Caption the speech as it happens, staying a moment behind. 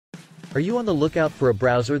Are you on the lookout for a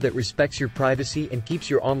browser that respects your privacy and keeps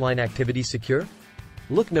your online activities secure?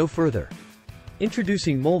 Look no further.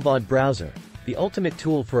 Introducing Mullvad Browser, the ultimate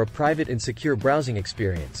tool for a private and secure browsing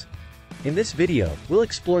experience. In this video, we'll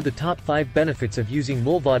explore the top 5 benefits of using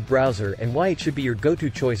Mullvad Browser and why it should be your go-to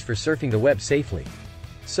choice for surfing the web safely.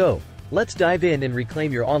 So, let's dive in and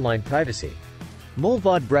reclaim your online privacy.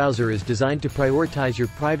 Mullvad Browser is designed to prioritize your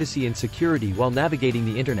privacy and security while navigating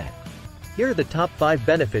the internet. Here are the top 5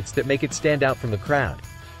 benefits that make it stand out from the crowd.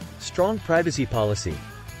 Strong privacy policy.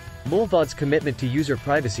 Mullvad's commitment to user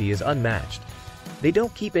privacy is unmatched. They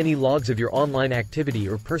don't keep any logs of your online activity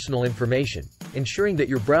or personal information, ensuring that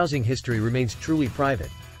your browsing history remains truly private.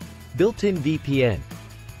 Built-in VPN.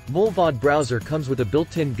 Mullvad Browser comes with a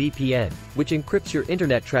built-in VPN, which encrypts your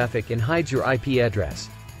internet traffic and hides your IP address.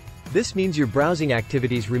 This means your browsing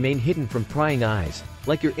activities remain hidden from prying eyes,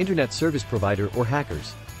 like your internet service provider or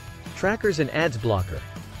hackers. Trackers and ads blocker.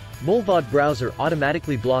 Mullvad Browser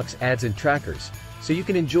automatically blocks ads and trackers, so you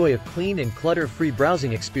can enjoy a clean and clutter-free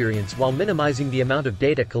browsing experience while minimizing the amount of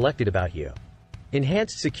data collected about you.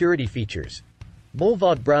 Enhanced security features.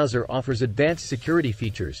 Mullvad Browser offers advanced security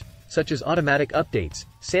features, such as automatic updates,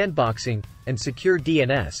 sandboxing, and secure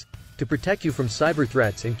DNS, to protect you from cyber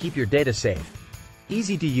threats and keep your data safe.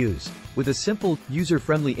 Easy to use. With a simple,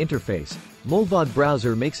 user-friendly interface, Mullvad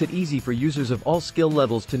Browser makes it easy for users of all skill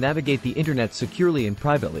levels to navigate the internet securely and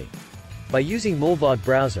privately. By using Mullvad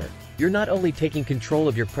Browser, you're not only taking control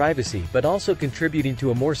of your privacy but also contributing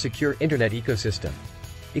to a more secure internet ecosystem.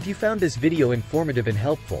 If you found this video informative and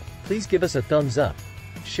helpful, please give us a thumbs up,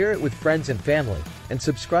 share it with friends and family, and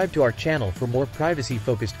subscribe to our channel for more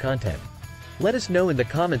privacy-focused content. Let us know in the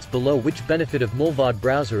comments below which benefit of Mullvad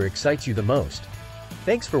Browser excites you the most.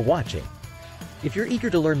 Thanks for watching. If you're eager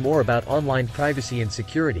to learn more about online privacy and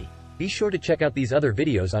security, be sure to check out these other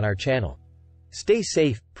videos on our channel. Stay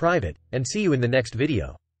safe, private, and see you in the next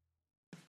video.